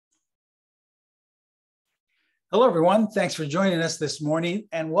Hello, everyone. Thanks for joining us this morning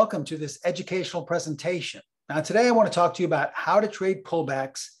and welcome to this educational presentation. Now, today I want to talk to you about how to trade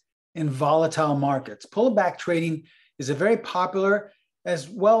pullbacks in volatile markets. Pullback trading is a very popular as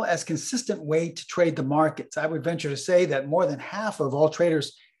well as consistent way to trade the markets. I would venture to say that more than half of all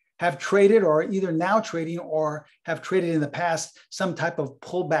traders have traded or are either now trading or have traded in the past some type of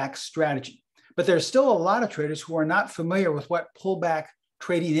pullback strategy. But there's still a lot of traders who are not familiar with what pullback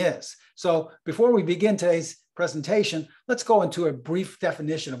trading is. So before we begin today's presentation, let's go into a brief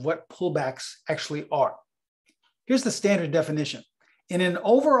definition of what pullbacks actually are. Here's the standard definition. In an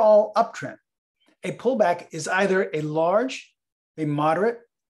overall uptrend, a pullback is either a large, a moderate,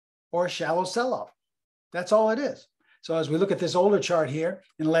 or a shallow sell-off. That's all it is. So as we look at this older chart here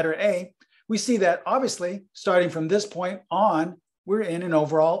in letter A, we see that obviously starting from this point on, we're in an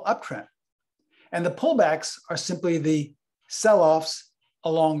overall uptrend. And the pullbacks are simply the sell-offs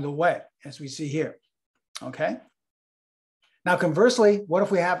along the way, as we see here. Okay. Now, conversely, what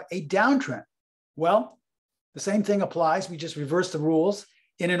if we have a downtrend? Well, the same thing applies. We just reverse the rules.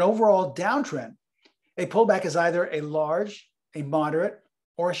 In an overall downtrend, a pullback is either a large, a moderate,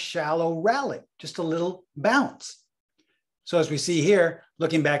 or a shallow rally, just a little bounce. So as we see here,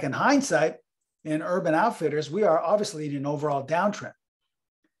 looking back in hindsight, in Urban Outfitters, we are obviously in an overall downtrend.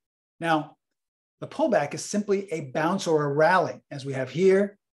 Now, the pullback is simply a bounce or a rally, as we have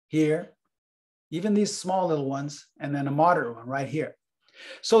here, here, even these small little ones, and then a moderate one right here.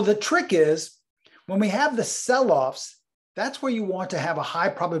 So the trick is when we have the sell-offs, that's where you want to have a high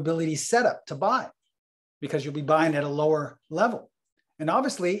probability setup to buy because you'll be buying at a lower level. And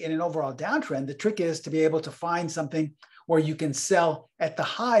obviously in an overall downtrend, the trick is to be able to find something where you can sell at the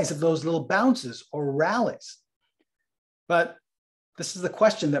highs of those little bounces or rallies. But this is the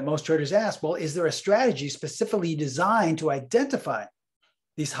question that most traders ask. Well, is there a strategy specifically designed to identify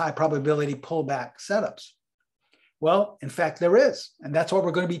these high probability pullback setups? Well, in fact, there is. And that's what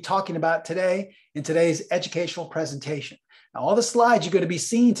we're going to be talking about today in today's educational presentation. Now, all the slides you're going to be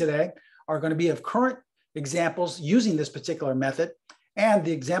seeing today are going to be of current examples using this particular method. And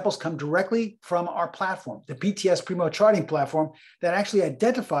the examples come directly from our platform, the PTS Primo Charting Platform, that actually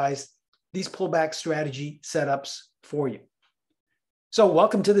identifies these pullback strategy setups for you. So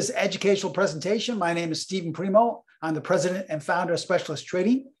welcome to this educational presentation. My name is Steven Primo. I'm the president and founder of Specialist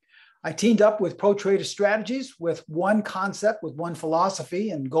Trading. I teamed up with Pro Trader Strategies with one concept, with one philosophy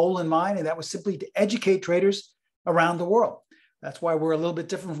and goal in mind, and that was simply to educate traders around the world. That's why we're a little bit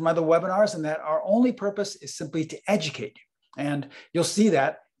different from other webinars, and that our only purpose is simply to educate you. And you'll see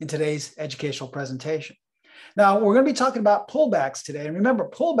that in today's educational presentation. Now, we're going to be talking about pullbacks today. And remember,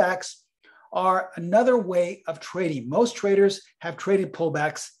 pullbacks are another way of trading. Most traders have traded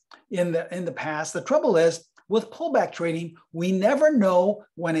pullbacks in the past. The trouble is, with pullback trading, we never know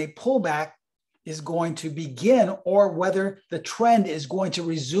when a pullback is going to begin or whether the trend is going to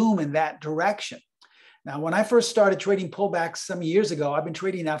resume in that direction. Now, when I first started trading pullbacks some years ago, I've been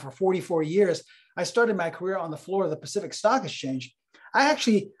trading now for 44 years. I started my career on the floor of the Pacific Stock Exchange. I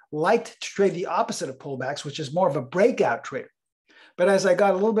actually liked to trade the opposite of pullbacks, which is more of a breakout trader. But as I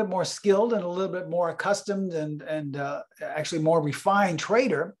got a little bit more skilled and a little bit more accustomed and actually more refined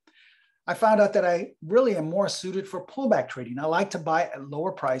trader, I found out that I really am more suited for pullback trading. I like to buy at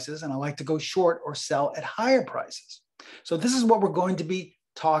lower prices and I like to go short or sell at higher prices. So this is what we're going to be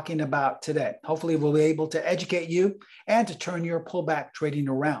talking about today. Hopefully we'll be able to educate you and to turn your pullback trading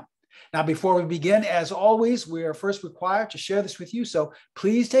around. Now, before we begin, as always, we are first required to share this with you. So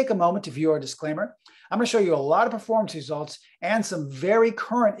please take a moment to view our disclaimer. I'm going to show you a lot of performance results and some very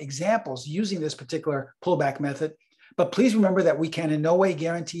current examples using this particular pullback method. But please remember that we can in no way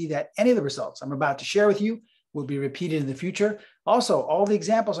guarantee that any of the results I'm about to share with you will be repeated in the future. Also, all the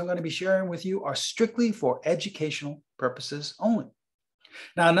examples I'm going to be sharing with you are strictly for educational purposes only.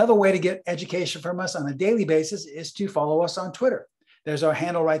 Now, another way to get education from us on a daily basis is to follow us on Twitter. There's our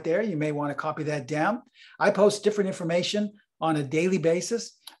handle right there. You may want to copy that down. I post different information on a daily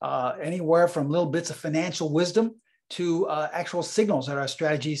basis, anywhere from little bits of financial wisdom to actual signals that our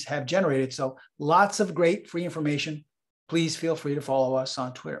strategies have generated. So lots of great free information. Please feel free to follow us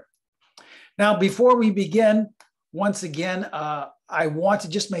on Twitter. Now, before we begin, once again, I want to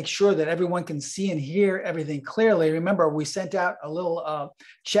just make sure that everyone can see and hear everything clearly. Remember, we sent out a little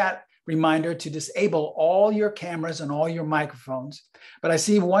chat reminder to disable all your cameras and all your microphones. But I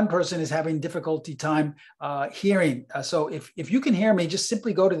see one person is having difficulty time hearing. So if you can hear me, just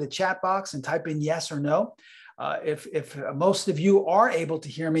simply go to the chat box and type in yes or no. If most of you are able to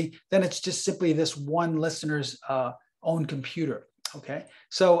hear me, then it's just simply this one listener's own computer. Okay,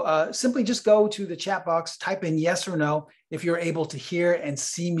 so simply just go to the chat box, type in yes or no if you're able to hear and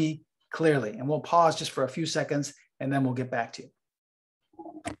see me clearly. And we'll pause just for a few seconds and then we'll get back to you.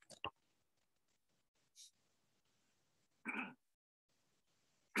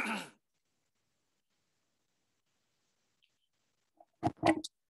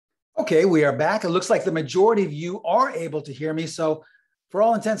 Okay, we are back. It looks like the majority of you are able to hear me. So for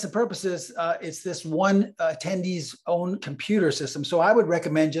all intents and purposes, it's this one attendee's own computer system. So I would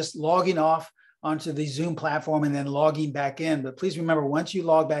recommend just logging off onto the Zoom platform and then logging back in. But please remember, once you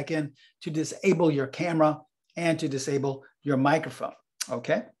log back in, to disable your camera and to disable your microphone,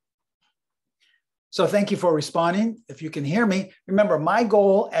 okay? So thank you for responding. If you can hear me, remember, my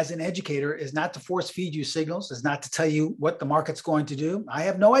goal as an educator is not to force feed you signals, is not to tell you what the market's going to do. I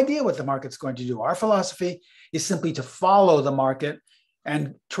have no idea what the market's going to do. Our philosophy is simply to follow the market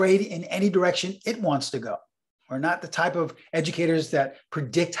and trade in any direction it wants to go. We're not the type of educators that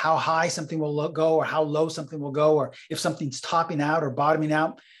predict how high something will go or how low something will go, or if something's topping out or bottoming out.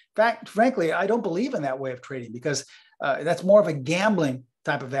 In fact, frankly, I don't believe in that way of trading, because that's more of a gambling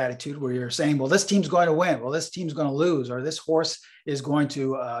type of attitude where you're saying, well, this team's going to win, well, this team's going to lose, or this horse is going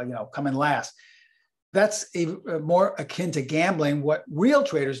to come in last. That's more akin to gambling. What real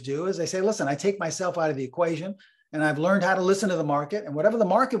traders do is they say, listen, I take myself out of the equation and I've learned how to listen to the market, and whatever the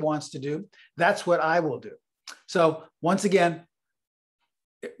market wants to do, that's what I will do. So once again,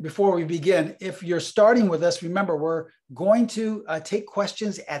 before we begin, if you're starting with us, remember, we're going to take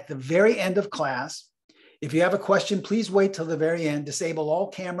questions at the very end of class. If you have a question, please wait till the very end. Disable all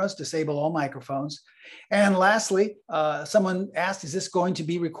cameras, disable all microphones. And lastly, someone asked, is this going to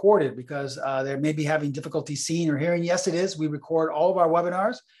be recorded? Because they may be having difficulty seeing or hearing. Yes, it is. We record all of our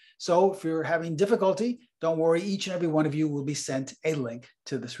webinars. So if you're having difficulty, don't worry. Each and every one of you will be sent a link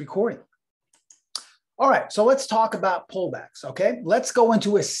to this recording. All right, so let's talk about pullbacks, okay? Let's go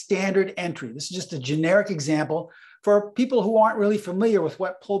into a standard entry. This is just a generic example for people who aren't really familiar with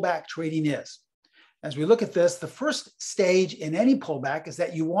what pullback trading is. As we look at this, the first stage in any pullback is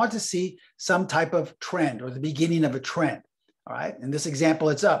that you want to see some type of trend or the beginning of a trend, all right? In this example,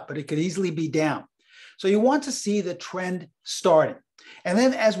 it's up, but it could easily be down. So you want to see the trend starting. And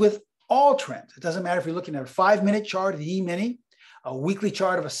then, as with all trends, it doesn't matter if you're looking at a 5-minute chart of the E-mini, a weekly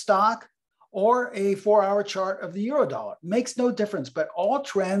chart of a stock, or a 4-hour chart of the euro dollar. It makes no difference, but all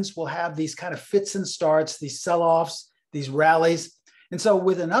trends will have these kind of fits and starts, these sell-offs, these rallies. And so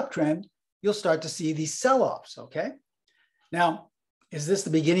with an uptrend, you'll start to see these sell-offs, okay? Now, is this the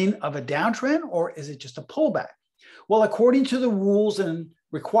beginning of a downtrend, or is it just a pullback? Well, according to the rules and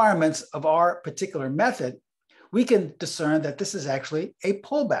requirements of our particular method, we can discern that this is actually a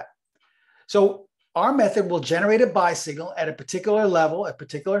pullback. So our method will generate a buy signal at a particular level, a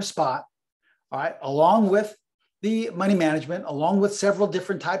particular spot, all right, along with the money management, along with several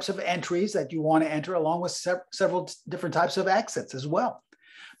different types of entries that you want to enter, along with several different types of exits as well.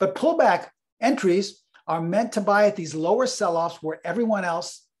 But pullback entries are meant to buy at these lower sell-offs where everyone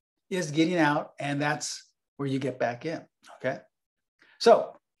else is getting out, and that's where you get back in, okay?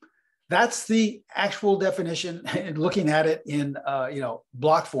 So that's the actual definition, and looking at it in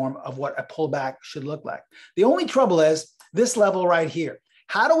block form of what a pullback should look like. The only trouble is this level right here.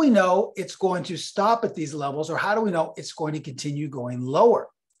 How do we know it's going to stop at these levels, or how do we know it's going to continue going lower?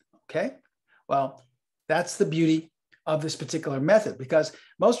 Okay, well, that's the beauty of this particular method, because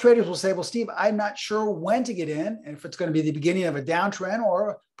most traders will say, well, Steve, I'm not sure when to get in and if it's going to be the beginning of a downtrend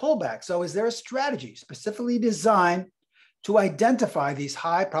or a pullback. So is there a strategy specifically designed to identify these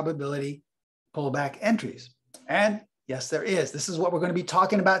high probability pullback entries? And yes, there is. This is what we're going to be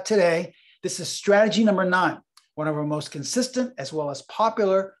talking about today. This is strategy number 9. One of our most consistent as well as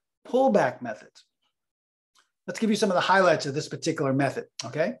popular pullback methods. Let's give you some of the highlights of this particular method,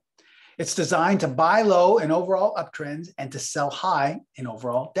 okay? It's designed to buy low in overall uptrends and to sell high in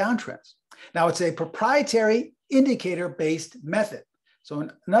overall downtrends. Now, it's a proprietary indicator-based method. So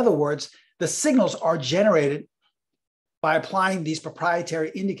in other words, the signals are generated by applying these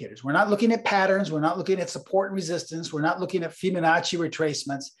proprietary indicators. We're not looking at patterns. We're not looking at support and resistance. We're not looking at Fibonacci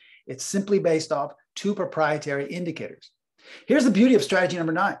retracements. It's simply based off 2 proprietary indicators. Here's the beauty of strategy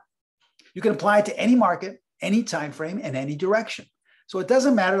number 9. You can apply it to any market, any time frame, and any direction. So it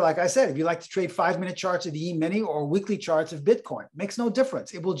doesn't matter, like I said, if you like to trade 5-minute charts of the E-mini or weekly charts of Bitcoin, it makes no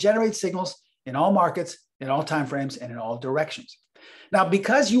difference. It will generate signals in all markets, in all time frames, and in all directions. Now,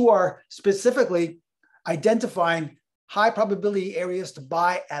 because you are specifically identifying high probability areas to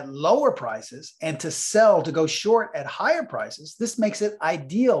buy at lower prices and to sell, to go short at higher prices, this makes it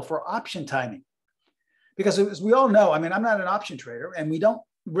ideal for option timing. Because as we all know, I mean, I'm not an option trader, and we don't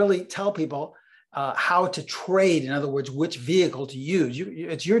really tell people how to trade. In other words, which vehicle to use.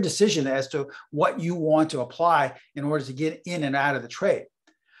 It's your decision as to what you want to apply in order to get in and out of the trade.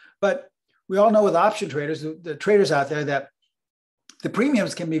 But we all know with option traders, the traders out there, that the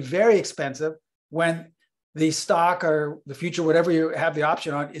premiums can be very expensive when the stock or the future, whatever you have the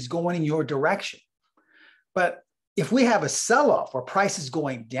option on, is going in your direction. But if we have a sell-off or price is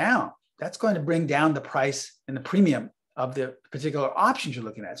going down, that's going to bring down the price and the premium of the particular options you're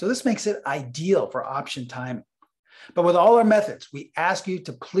looking at. So this makes it ideal for option timing. But with all our methods, we ask you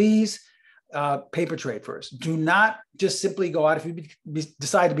to please paper trade first. Do not just simply go out. If you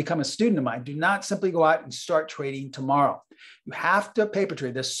decide to become a student of mine, do not simply go out and start trading tomorrow. You have to paper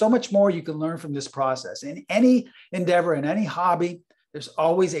trade. There's so much more you can learn from this process. In any endeavor, in any hobby, there's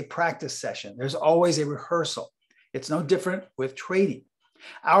always a practice session. There's always a rehearsal. It's no different with trading.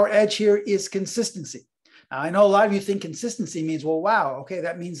 Our edge here is consistency. Now, I know a lot of you think consistency means, well, wow, okay,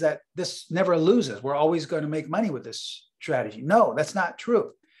 that means that this never loses. We're always going to make money with this strategy. No, that's not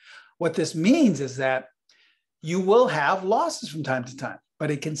true. What this means is that you will have losses from time to time,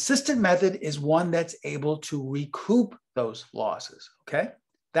 but a consistent method is one that's able to recoup those losses, okay?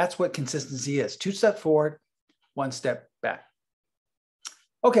 That's what consistency is. 2 steps forward, 1 step back.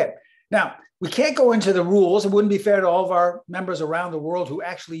 Okay, now, we can't go into the rules. It wouldn't be fair to all of our members around the world who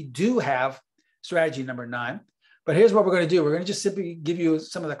actually do have strategy number 9. But here's what we're going to do. We're going to just simply give you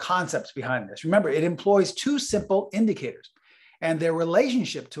some of the concepts behind this. Remember, it employs 2 simple indicators, and their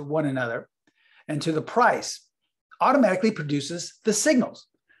relationship to one another and to the price automatically produces the signals.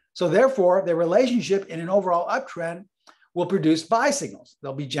 So therefore, their relationship in an overall uptrend will produce buy signals.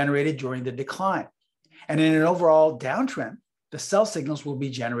 They'll be generated during the decline. And in an overall downtrend, the sell signals will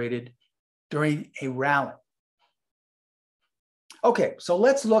be generated during a rally. Okay, so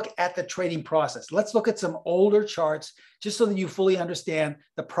let's look at the trading process. Let's look at some older charts just so that you fully understand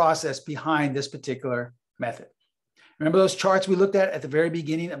the process behind this particular method. Remember those charts we looked at the very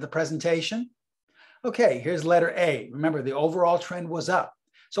beginning of the presentation? Okay, here's letter A. Remember, the overall trend was up.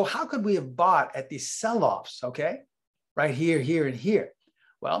 So how could we have bought at these sell-offs, okay? Right here, here, and here.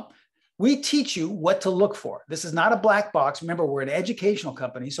 Well, we teach you what to look for. This is not a black box. Remember, we're an educational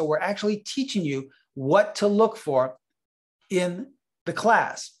company, so we're actually teaching you what to look for in the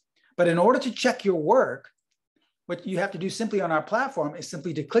class. But in order to check your work, what you have to do simply on our platform is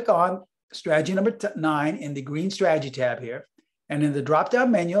simply to click on strategy number 9 in the green strategy tab here. And in the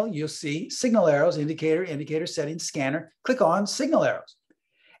drop-down menu, you'll see signal arrows, indicator, indicator settings, scanner. Click on signal arrows.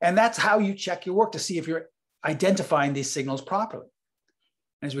 And that's how you check your work to see if you're identifying these signals properly.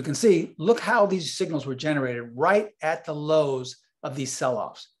 As we can see, look how these signals were generated right at the lows of these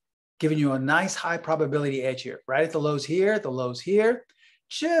sell-offs, giving you a nice high probability edge here, right at the lows here,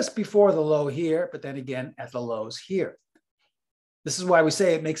 just before the low here, but then again at the lows here. This is why we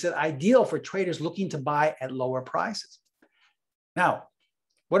say it makes it ideal for traders looking to buy at lower prices. Now,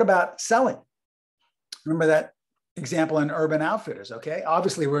 what about selling? Remember that example in Urban Outfitters, okay?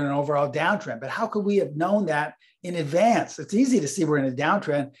 Obviously, we're in an overall downtrend, but how could we have known that in advance? It's easy to see we're in a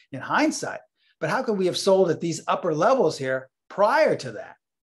downtrend in hindsight, but how could we have sold at these upper levels here prior to that?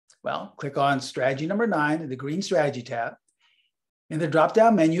 Well, click on strategy number 9 in the green strategy tab. In the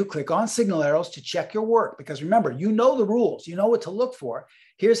drop-down menu, click on signal arrows to check your work, because remember, you know the rules, you know what to look for.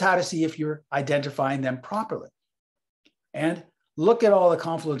 Here's how to see if you're identifying them properly. And look at all the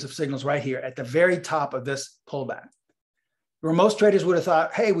confluence of signals right here at the very top of this pullback, where most traders would have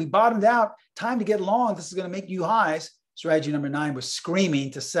thought, hey, we bottomed out, time to get long, this is going to make new highs. Strategy number 9 was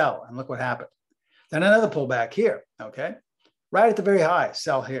screaming to sell, and look what happened. Then another pullback here, okay? Right at the very high,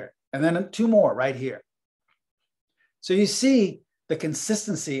 sell here. And then 2 more right here. So you see the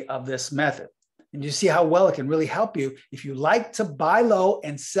consistency of this method. And you see how well it can really help you. If you like to buy low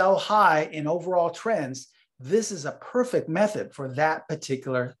and sell high in overall trends, this is a perfect method for that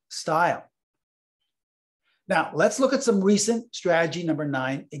particular style. Now, let's look at some recent strategy number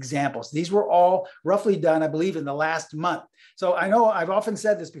 9 examples. These were all roughly done, I believe, in the last month. So I know I've often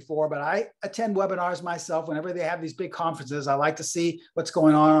said this before, but I attend webinars myself. Whenever they have these big conferences, I like to see what's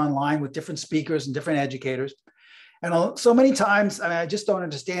going on online with different speakers and different educators. And so many times, I mean, I just don't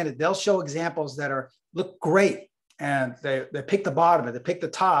understand it. They'll show examples that look great, and they pick the bottom, and they pick the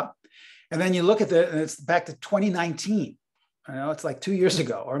top. And then you look at it, and it's back to 2019. I know it's like 2 years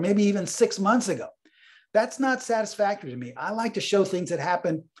ago, or maybe even 6 months ago. That's not satisfactory to me. I like to show things that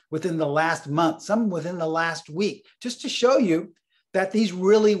happened within the last month, some within the last week, just to show you that these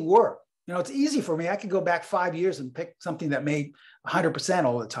really work. You know, it's easy for me. I could go back 5 years and pick something that made 100%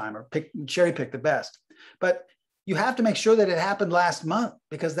 all the time, or cherry pick the best. But you have to make sure that it happened last month,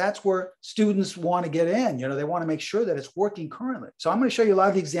 because that's where students want to get in. You know, they want to make sure that it's working currently. So I'm going to show you a lot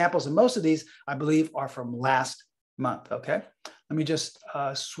of the examples, and most of these, I believe, are from last month, okay? Let me just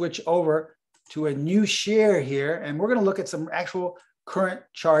switch over to a new share here, and we're going to look at some actual current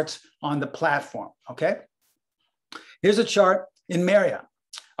charts on the platform, okay? Here's a chart in Marriott,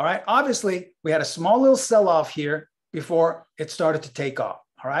 all right? Obviously, we had a small little sell-off here before it started to take off,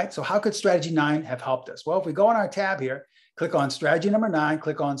 all right? So how could strategy 9 have helped us? Well, if we go on our tab here, click on strategy number 9,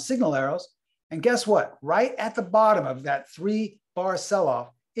 click on signal arrows, and guess what? Right at the bottom of that 3-bar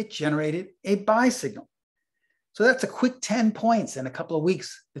sell-off, it generated a buy signal. So that's a quick 10 points in a couple of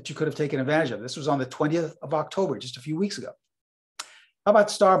weeks that you could have taken advantage of. This was on the 20th of October, just a few weeks ago. How about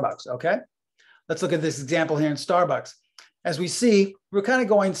Starbucks, okay? Let's look at this example here in Starbucks. As we see, we're kind of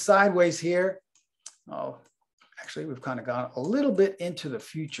going sideways here. Oh, actually, we've kind of gone a little bit into the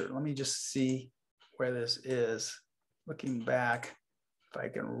future. Let me just see where this is. Looking back, if I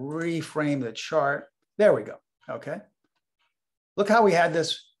can reframe the chart. There we go, okay? Look how we had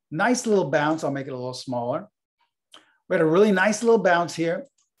this nice little bounce. I'll make it a little smaller. We had a really nice little bounce here.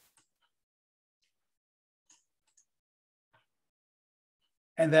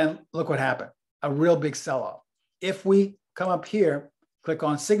 And then look what happened, a real big sell-off. If we come up here, click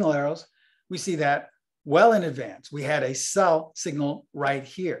on signal arrows, we see that well in advance, we had a sell signal right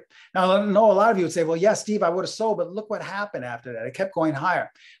here. Now, I know a lot of you would say, well, yes, Steve, I would have sold, but look what happened after that. It kept going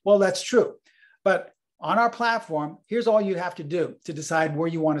higher. Well, that's true. But on our platform, here's all you have to do to decide where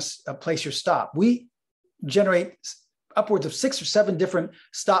you want to place your stop. We generate upwards of 6 or 7 different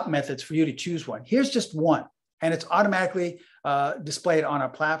stop methods for you to choose one. Here's just one, and it's automatically displayed on our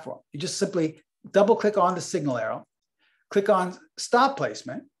platform. You just simply double click on the signal arrow, click on stop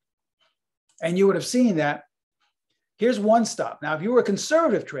placement, and you would have seen that here's one stop. Now, if you were a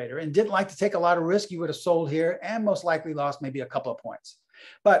conservative trader and didn't like to take a lot of risk, you would have sold here and most likely lost maybe a couple of points.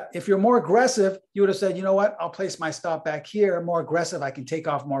 But if you're more aggressive, you would have said, you know what, I'll place my stop back here. I'm more aggressive, I can take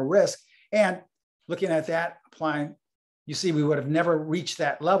off more risk. And looking at that, applying, you see we would have never reached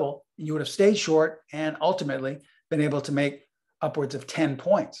that level. And you would have stayed short and ultimately been able to make upwards of 10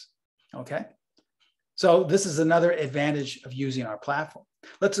 points, okay? So this is another advantage of using our platform.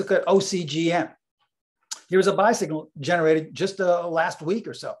 Let's look at OCGN. Here's a buy signal generated just last week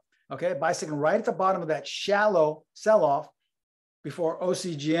or so, okay? Buy signal right at the bottom of that shallow sell-off before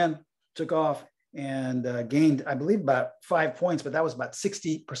OCGN took off and gained, I believe, about 5 points, but that was about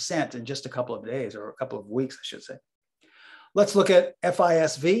 60% in just a couple of days or a couple of weeks, I should say. Let's look at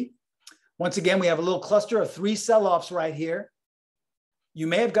FISV. Once again, we have a little cluster of 3 sell-offs right here. You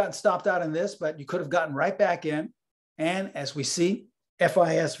may have gotten stopped out in this, but you could have gotten right back in. And as we see,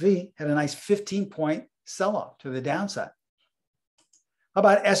 FISV had a nice 15-point sell-off to the downside. How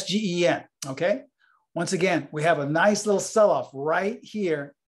about SGEN, okay? Once again, we have a nice little sell-off right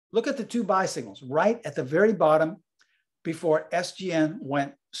here. Look at the 2 buy signals right at the very bottom before SGN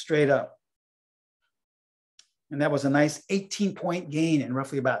went straight up. And that was a nice 18-point gain in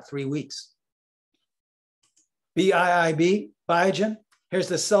roughly about 3 weeks. BIIB, Biogen, here's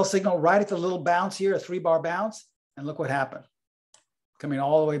the sell signal right at the little bounce here, a 3-bar bounce. And look what happened. Coming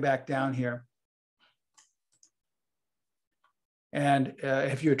all the way back down here. And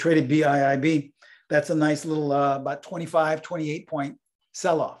if you traded BIIB, that's a nice little about 25, 28-point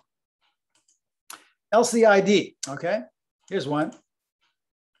sell-off. LCID, okay? Here's one.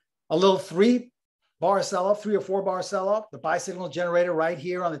 A little 3-bar sell-off, 3 or 4-bar sell-off. The buy signal generated right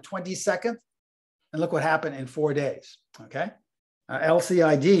here on the 22nd. And look what happened in 4 days, okay?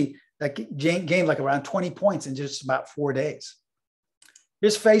 LCID, that gained like around 20 points in just about 4 days.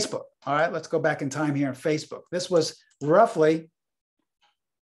 Here's Facebook. All right, let's go back in time here in Facebook. This was roughly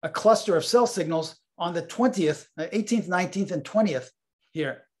a cluster of sell signals on the 20th, 18th, 19th, and 20th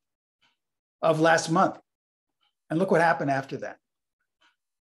here of last month. And look what happened after that.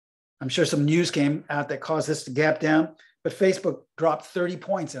 I'm sure some news came out that caused this to gap down, but Facebook dropped 30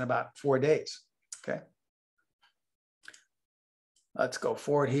 points in about 4 days, okay? Let's go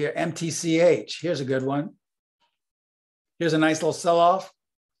forward here. MTCH, here's a good one. Here's a nice little sell-off,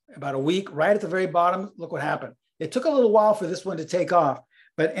 about a week, right at the very bottom. Look what happened. It took a little while for this one to take off,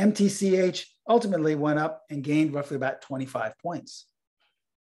 but MTCH ultimately went up and gained roughly about 25 points.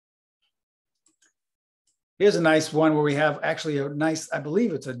 Here's a nice one where we have actually a nice, I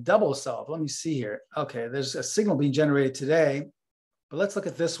believe it's a double sell-off. Let me see here. Okay, there's a signal being generated today, but let's look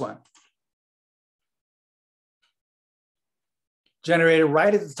at this one. Generated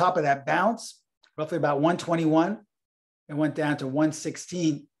right at the top of that bounce, roughly about 121, and went down to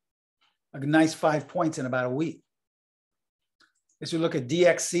 116, a nice 5 points in about a week. As we look at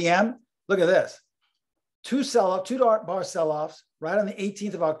DXCM, look at this. 2 bar sell-offs right on the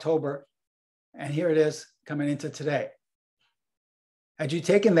 18th of October, and here it is coming into today. Had you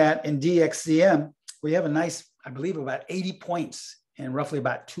taken that in DXCM, we have a nice, I believe, about 80 points in roughly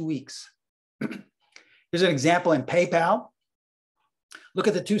about 2 weeks. Here's an example in PayPal. Look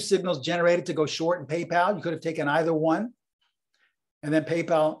at the two signals generated to go short in PayPal. You could have taken either one. And then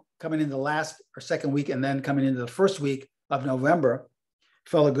PayPal coming into the last or second week and then coming into the first week of November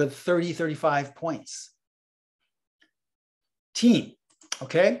fell a good 30, 35 points. Team,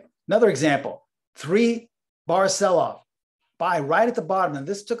 okay? Another example, 3-bar sell-off. Buy right at the bottom. And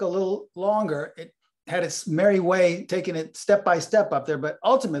this took a little longer. It had its merry way, taking it step by step up there. But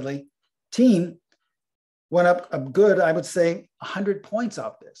ultimately, Team went up a good, I would say, 100 points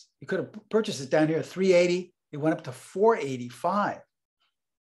off this. You could have purchased it down here at 380. It went up to 485.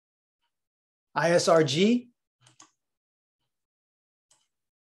 ISRG.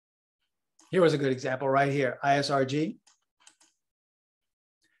 Here was a good example right here. ISRG.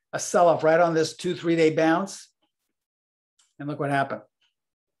 A sell-off right on this 2-3 day bounce. And look what happened.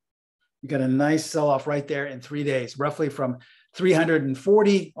 You got a nice sell-off right there in 3 days, roughly from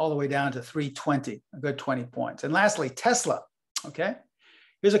 340 all the way down to 320, a good 20 points. And lastly, Tesla, okay?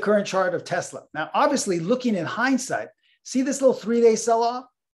 Here's a current chart of Tesla. Now, obviously, looking in hindsight, see this little 3-day sell-off?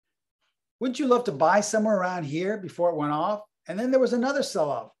 Wouldn't you love to buy somewhere around here before it went off? And then there was another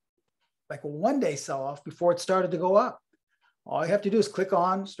sell-off, like a 1-day sell-off before it started to go up. All you have to do is click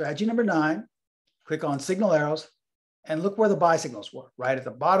on strategy number 9, click on signal arrows, and look where the buy signals were, right at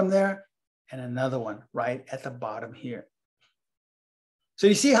the bottom there, and another one right at the bottom here. So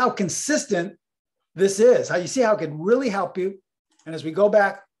you see how consistent this is, how you see how it could really help you. And as we go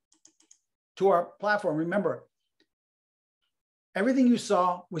back to our platform, remember, everything you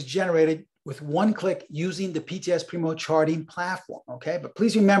saw was generated with one click using the PTS Primo Charting Platform, okay? But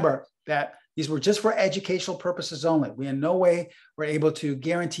please remember that these were just for educational purposes only. We in no way were able to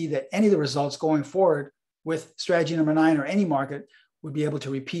guarantee that any of the results going forward with strategy number 9 or any market would be able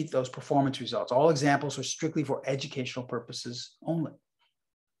to repeat those performance results. All examples are strictly for educational purposes only.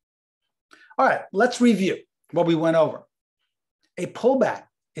 All right, let's review what we went over. A pullback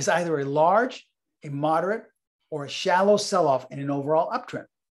is either a large, a moderate, or a shallow sell-off in an overall uptrend,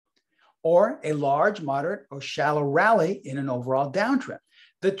 or a large, moderate, or shallow rally in an overall downtrend.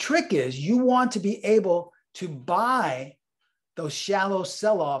 The trick is you want to be able to buy those shallow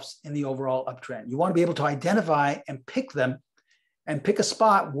sell-offs in the overall uptrend. You want to be able to identify and pick them and pick a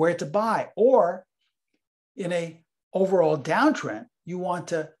spot where to buy. Or in a overall downtrend, you want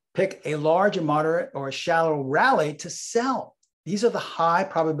to pick a large, a moderate, or a shallow rally to sell. These are the high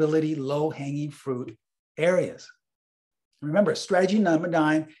probability, low hanging fruit areas. Remember, strategy number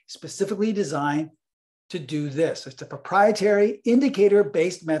 9 is specifically designed to do this. It's a proprietary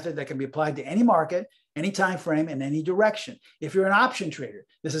indicator-based method that can be applied to any market, any time frame, and any direction. If you're an option trader,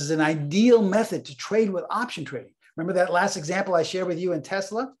 this is an ideal method to trade with option trading. Remember that last example I shared with you in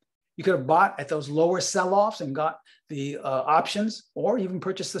Tesla? You could have bought at those lower sell-offs and got the options, or even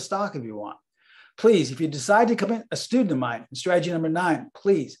purchase the stock if you want. Please, if you decide to become a student of mine in strategy number 9,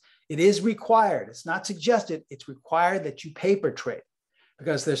 please, it is required. It's not suggested. It's required that you paper trade,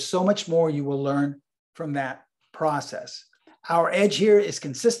 because there's so much more you will learn from that process. Our edge here is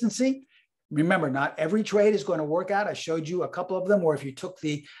consistency. Remember, not every trade is going to work out. I showed you a couple of them where if you took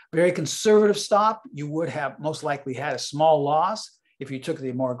the very conservative stop, you would have most likely had a small loss. If you took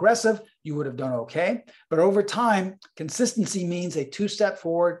the more aggressive, you would have done okay. But over time, consistency means a 2-step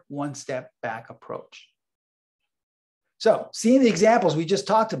forward, 1-step back approach. So, seeing the examples we just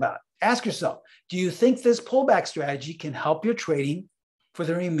talked about, ask yourself, do you think this pullback strategy can help your trading for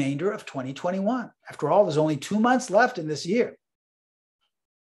the remainder of 2021? After all, there's only 2 months left in this year.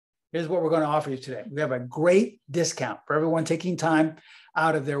 Here's what we're going to offer you today. We have a great discount for everyone taking time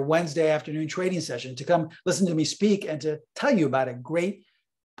out of their Wednesday afternoon trading session to come listen to me speak and to tell you about a great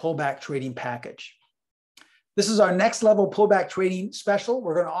pullback trading package. This is our next level pullback trading special.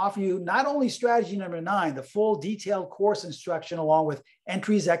 We're going to offer you not only strategy number 9, the full detailed course instruction along with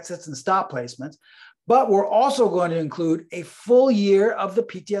entries, exits, and stop placements, but we're also going to include a full year of the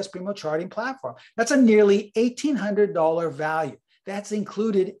PTS Primo Charting Platform. That's a nearly $1,800 value. That's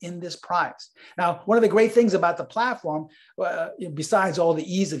included in this price. Now, one of the great things about the platform, besides all the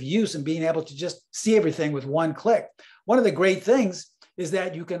ease of use and being able to just see everything with one click, one of the great things is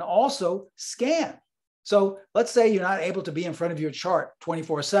that you can also scan. So let's say you're not able to be in front of your chart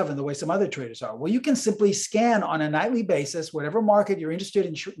 24/7 the way some other traders are. Well, you can simply scan on a nightly basis, whatever market you're interested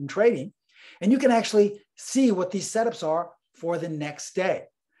in trading, and you can actually see what these setups are for the next day.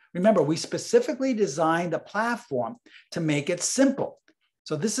 Remember, we specifically designed the platform to make it simple.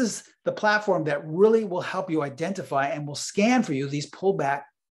 So this is the platform that really will help you identify and will scan for you these pullback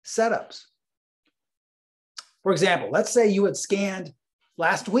setups. For example, let's say you had scanned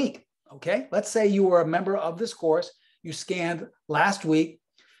last week, okay? Let's say you were a member of this course. You scanned last week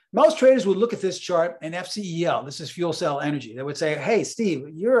Most traders would look at this chart and FCEL, this is fuel cell energy. They would say, hey, Steve,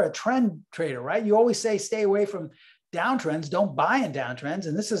 you're a trend trader, right? You always say stay away from downtrends, don't buy in downtrends.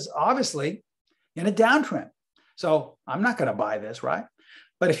 And this is obviously in a downtrend. So I'm not going to buy this, right?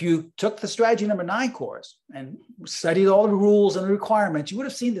 But if you took the strategy number 9 course and studied all the rules and the requirements, you would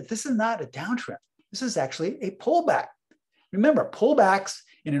have seen that this is not a downtrend. This is actually a pullback. Remember, pullbacks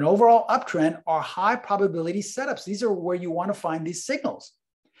in an overall uptrend are high probability setups. These are where you want to find these signals.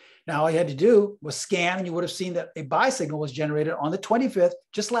 Now, all you had to do was scan, and you would have seen that a buy signal was generated on the 25th,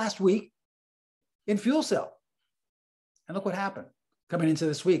 just last week, in fuel cell. And look what happened coming into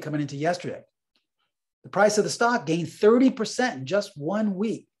this week, coming into yesterday. The price of the stock gained 30% in just 1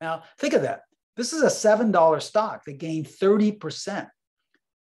 week. Now, think of that. This is a $7 stock that gained 30%.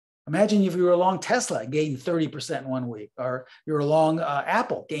 Imagine if you were along Tesla, gained 30% in 1 week, or you're along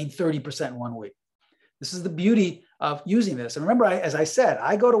Apple, gained 30% in 1 week. This is the beauty of using this. And remember, as I said,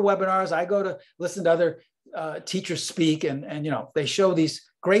 I go to webinars, I go to listen to other teachers speak, and you know, they show these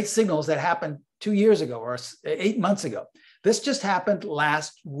great signals that happened 2 years ago or 8 months ago. This just happened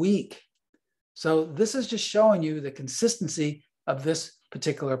last week. So this is just showing you the consistency of this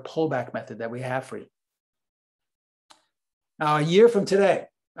particular pullback method that we have for you. Now, a year from today,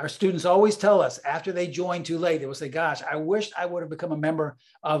 our students always tell us after they join too late, they will say, gosh, I wish I would have become a member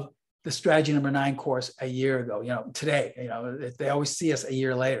of the strategy number 9 course a year ago, you know, today, you know, they always see us a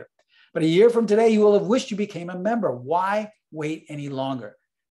year later. But a year from today, you will have wished you became a member. Why wait any longer?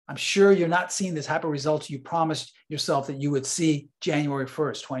 I'm sure you're not seeing the type of results you promised yourself that you would see January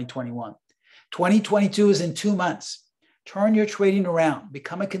 1st, 2021. 2022 is in 2 months. Turn your trading around,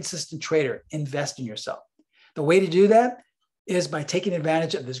 become a consistent trader, invest in yourself. The way to do that is by taking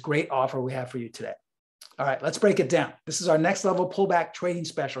advantage of this great offer we have for you today. All right, let's break it down. This is our next level pullback trading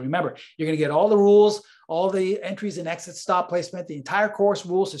special. Remember, you're going to get all the rules, all the entries and exits, stop placement, the entire course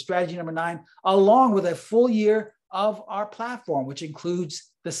rules to strategy number 9, along with a full year of our platform, which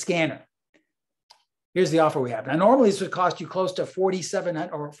includes the scanner. Here's the offer we have. Now, normally this would cost you close to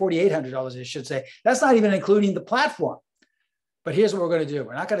 $4,700 or $4,800, I should say. That's not even including the platform. But here's what we're going to do.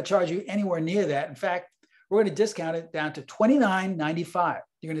 We're not going to charge you anywhere near that. In fact, we're going to discount it down to $29.95.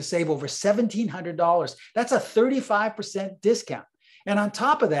 You're going to save over $1,700. That's a 35% discount. And on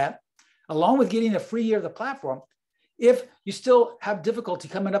top of that, along with getting a free year of the platform, if you still have difficulty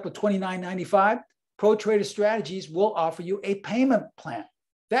coming up with $29.95, Pro Trader Strategies will offer you a payment plan.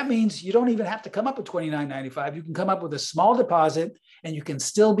 That means you don't even have to come up with $29.95. You can come up with a small deposit and you can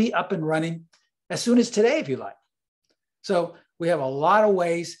still be up and running as soon as today if you like. So we have a lot of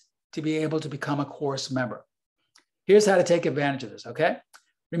ways to be able to become a course member. Here's how to take advantage of this, okay?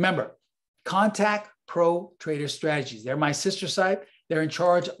 Remember, contact Pro Trader Strategies. They're my sister site. They're in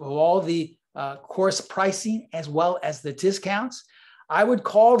charge of all the course pricing as well as the discounts. I would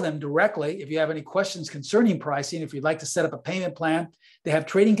call them directly if you have any questions concerning pricing. If you'd like to set up a payment plan, they have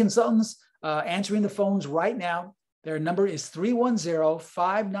trading consultants answering the phones right now. Their number is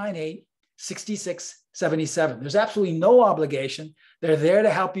 310-598-6677. There's absolutely no obligation. They're there to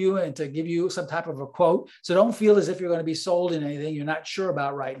help you and to give you some type of a quote. So don't feel as if you're going to be sold in anything you're not sure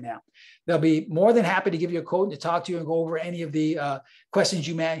about right now. They'll be more than happy to give you a quote and to talk to you and go over any of the questions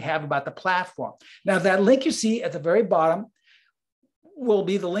you may have about the platform. Now, that link you see at the very bottom will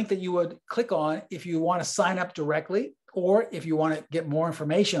be the link that you would click on if you want to sign up directly or if you want to get more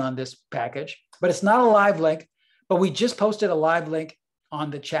information on this package. But it's not a live link, but we just posted a live link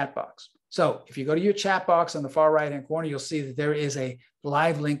on the chat box. So if you go to your chat box on the far right-hand corner, you'll see that there is a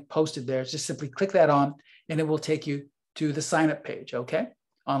live link posted there. Just simply click that on and it will take you to the sign-up page, okay,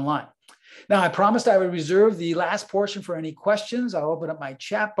 online. Now, I promised I would reserve the last portion for any questions. I'll open up my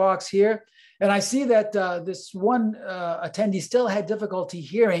chat box here. And I see that this one attendee still had difficulty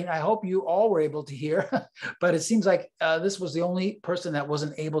hearing. I hope you all were able to hear, but it seems like this was the only person that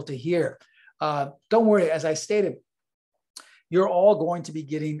wasn't able to hear. Don't worry, as I stated, you're all going to be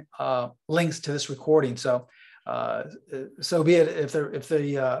getting links to this recording. So be it if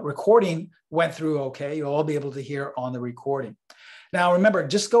the recording went through okay, you'll all be able to hear on the recording. Now, remember,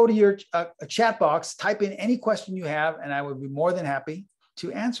 just go to your chat box, type in any question you have, and I would be more than happy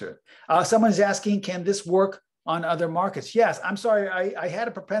to answer it. Someone's asking, can this work on other markets? Yes, I'm sorry, I had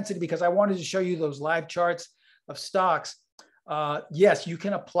a propensity because I wanted to show you those live charts of stocks. Yes, you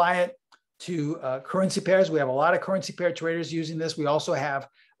can apply it to currency pairs. We have a lot of currency pair traders using this. We also have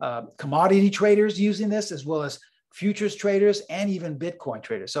commodity traders using this, as well as futures traders and even Bitcoin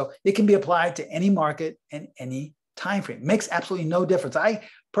traders. So it can be applied to any market and any time frame. Makes absolutely no difference. I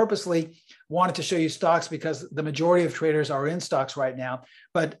purposely wanted to show you stocks because the majority of traders are in stocks right now.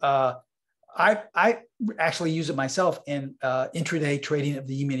 But I actually use it myself in intraday trading of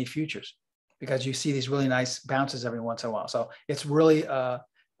the E-mini futures, because you see these really nice bounces every once in a while. So it's really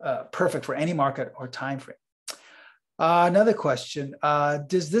perfect for any market or time frame. Another question,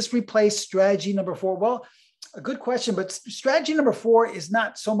 does this replace strategy number 4? Well, a good question, but strategy number 4 is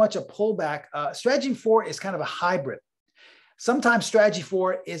not so much a pullback. Strategy 4 is kind of a hybrid. Sometimes strategy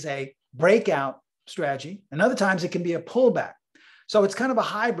 4 is a breakout strategy, and other times it can be a pullback. So it's kind of a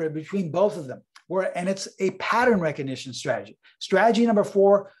hybrid between both of them, and it's a pattern recognition strategy. Strategy number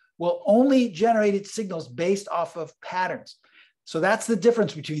 4 will only generate its signals based off of patterns. So that's the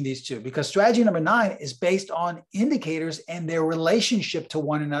difference between these two, because strategy number 9 is based on indicators and their relationship to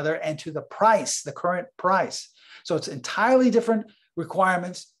one another and to the price, the current price. So it's entirely different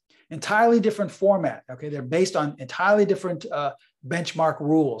requirements, entirely different format. Okay, they're based on entirely different benchmark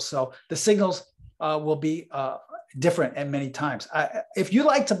rules. So the signals will be different at many times. If you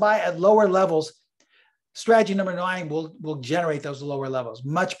like to buy at lower levels, strategy number 9 will generate those lower levels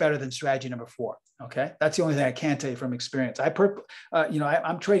much better than strategy number 4. Okay, that's the only thing I can tell you from experience.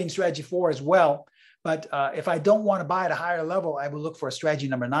 I'm trading strategy 4 as well, but if I don't want to buy at a higher level, I will look for a strategy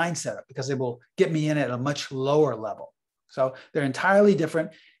number 9 setup, because it will get me in at a much lower level. So they're entirely different,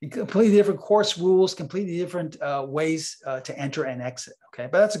 completely different course rules, completely different ways to enter and exit. Okay,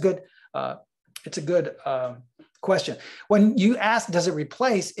 but that's a good. It's a good question. When you ask, does it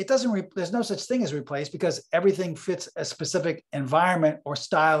replace? It doesn't. There's no such thing as replace, because everything fits a specific environment or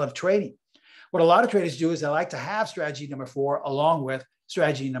style of trading. What a lot of traders do is they like to have strategy number 4 along with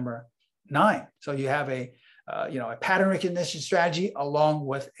strategy number 9. So you have a pattern recognition strategy along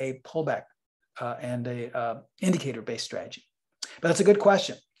with a pullback and a indicator-based strategy. But that's a good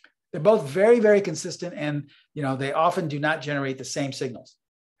question. They're both very, very consistent, and they often do not generate the same signals.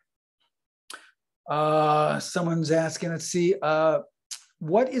 Someone's asking, let's see,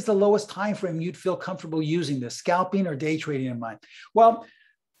 what is the lowest time frame you'd feel comfortable using this, scalping or day trading in mind? Well,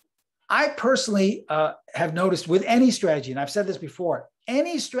 I personally have noticed with any strategy, and I've said this before,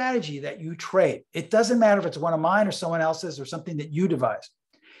 any strategy that you trade, it doesn't matter if it's one of mine or someone else's or something that you devised.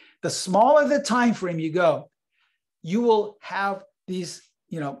 The smaller the time frame you go, you will have these,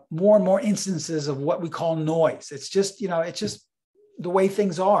 more and more instances of what we call noise. It's just the way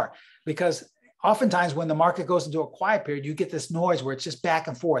things are, because oftentimes when the market goes into a quiet period, you get this noise where it's just back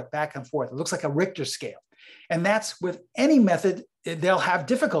and forth, back and forth. It looks like a Richter scale. And that's with any method, they'll have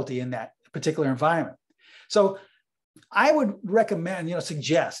difficulty in that particular environment. So I would recommend,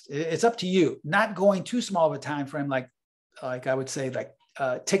 suggest, it's up to you, not going too small of a time frame like I would say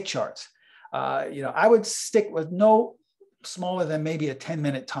tick charts. I would stick with no smaller than maybe a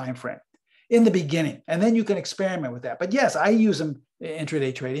 10-minute time frame in the beginning, and then you can experiment with that. But yes, I use them in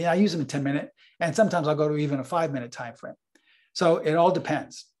intraday trading. I use them in 10-minute, and sometimes I'll go to even a 5-minute time frame. So it all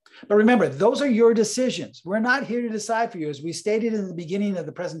depends. But remember, those are your decisions. We're not here to decide for you. As we stated in the beginning of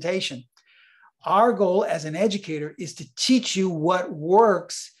the presentation, our goal as an educator is to teach you what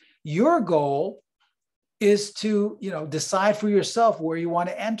works. Your goal is to, decide for yourself where you want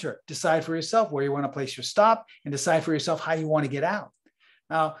to enter, decide for yourself where you want to place your stop, and decide for yourself how you want to get out.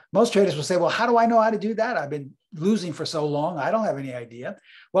 Now, most traders will say, well, how do I know how to do that? I've been losing for so long. I don't have any idea.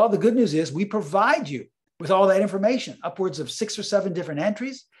 Well, the good news is we provide you with all that information, upwards of 6 or 7 different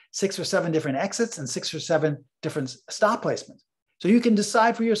entries, 6 or 7 different exits, and 6 or 7 different stop placements. So you can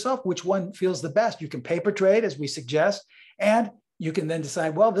decide for yourself which one feels the best. You can paper trade, as we suggest, and you can then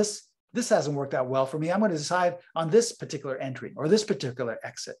decide, well, this hasn't worked out well for me. I'm going to decide on this particular entry or this particular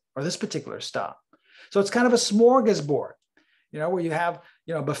exit or this particular stop. So it's kind of a smorgasbord, where you have,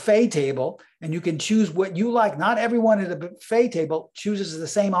 a buffet table and you can choose what you like. Not everyone at a buffet table chooses the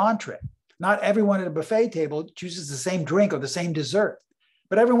same entree. Not everyone at a buffet table chooses the same drink or the same dessert,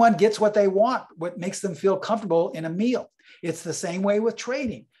 but everyone gets what they want, what makes them feel comfortable in a meal. It's the same way with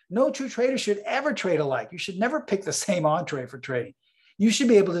trading. No true trader should ever trade alike. You should never pick the same entree for trading. You should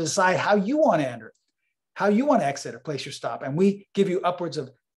be able to decide how you want to enter, how you want to exit or place your stop. And we give you upwards of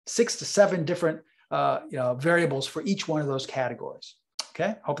 6 to 7 different variables for each one of those categories.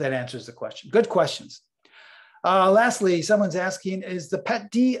 Okay, hope that answers the question. Good questions. Lastly, someone's asking, is the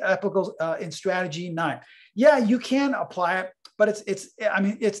PET-D applicable in strategy 9? Yeah, you can apply it, but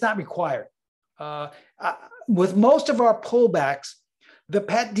it's not required. With most of our pullbacks, the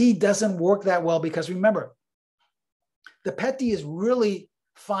PET-D doesn't work that well, because remember, the PET-D is really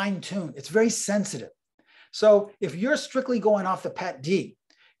fine-tuned. It's very sensitive. So if you're strictly going off the PET-D,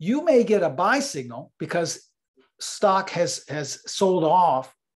 you may get a buy signal because stock has sold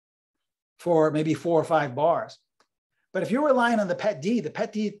off for maybe 4 or 5 bars. But if you're relying on the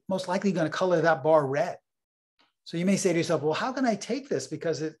PET-D most likely going to color that bar red. So you may say to yourself, well, how can I take this?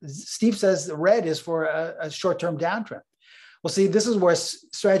 Because Steve says the red is for a short-term downtrend. Well, see, this is where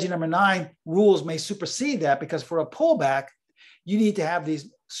strategy number 9 rules may supersede that, because for a pullback, you need to have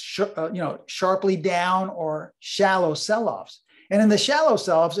these sharply down or shallow sell-offs. And in the shallow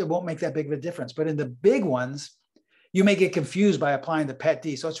sell-offs, it won't make that big of a difference. But in the big ones, you may get confused by applying the PET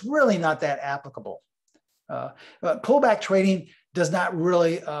D. So it's really not that applicable. Pullback trading does not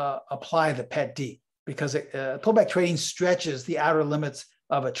really apply the PET D, because pullback trading stretches the outer limits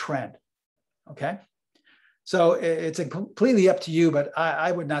of a trend. Okay. So it's completely up to you, but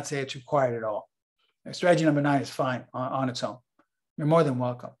I would not say it's required at all. Strategy number 9 is fine on its own. You're more than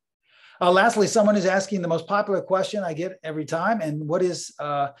welcome. Lastly, someone is asking the most popular question I get every time, and what is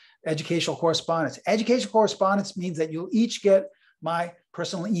educational correspondence? Educational correspondence means that you'll each get my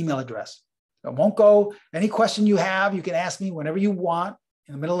personal email address. It won't go, any question you have, you can ask me whenever you want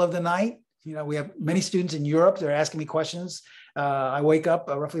in the middle of the night. You know, we have many students in Europe. They're asking me questions. I wake up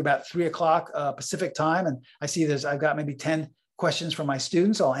roughly about 3 o'clock Pacific time, and I see I've got maybe 10 questions from my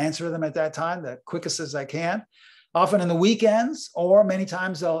students. I'll answer them at that time, the quickest as I can. Often in the weekends, or many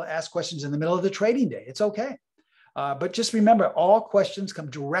times they'll ask questions in the middle of the trading day. It's okay. But just remember, all questions come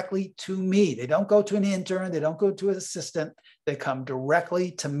directly to me. They don't go to an intern. They don't go to an assistant. They come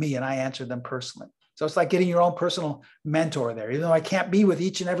directly to me, and I answer them personally. So it's like getting your own personal mentor there. Even though I can't be with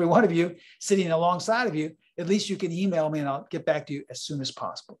each and every one of you sitting alongside of you, at least you can email me and I'll get back to you as soon as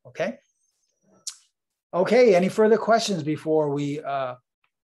possible. Okay. Okay. Any further questions before we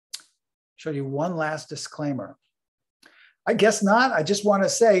show you one last disclaimer? I guess not. I just want to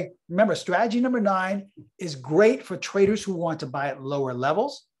say, remember, strategy number 9 is great for traders who want to buy at lower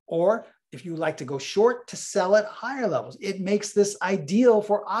levels, or if you like to go short, to sell at higher levels. It makes this ideal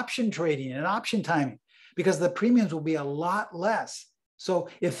for option trading and option timing, because the premiums will be a lot less. So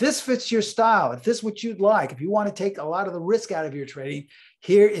if this fits your style, if this is what you'd like, if you want to take a lot of the risk out of your trading,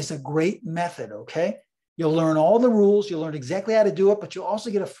 here is a great method, okay? You'll learn all the rules. You'll learn exactly how to do it, but you'll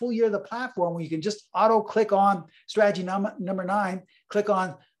also get a full year of the platform where you can just auto click on strategy number 9, click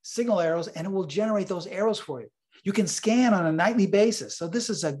on signal arrows, and it will generate those arrows for you. You can scan on a nightly basis. So this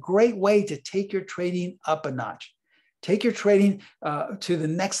is a great way to take your trading up a notch. Take your trading to the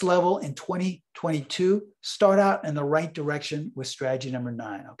next level in 2022. Start out in the right direction with strategy number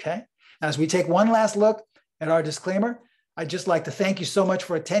 9, okay? Now, as we take one last look at our disclaimer, I'd just like to thank you so much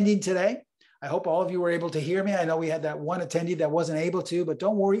for attending today. I hope all of you were able to hear me. I know we had that one attendee that wasn't able to, but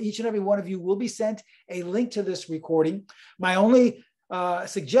don't worry, each and every one of you will be sent a link to this recording. My only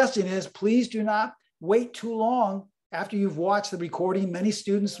suggestion is, please do not wait too long after you've watched the recording. Many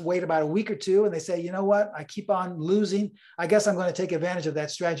students wait about a week or 2 and they say, you know what, I keep on losing. I guess I'm going to take advantage of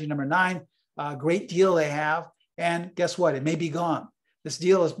that strategy number 9. Great deal they have. And guess what? It may be gone. This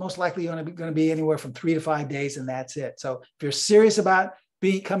deal is most likely going to be anywhere from 3 to 5 days, and that's it. So if you're serious about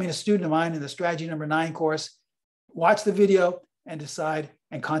becoming a student of mine in the strategy number 9 course, watch the video and decide,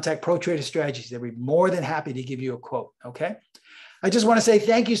 and contact Pro Trader Strategies. They'll be more than happy to give you a quote, okay? I just want to say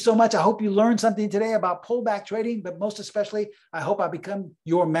thank you so much. I hope you learned something today about pullback trading, but most especially, I hope I become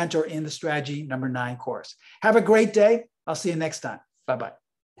your mentor in the strategy number 9 course. Have a great day. I'll see you next time. Bye-bye.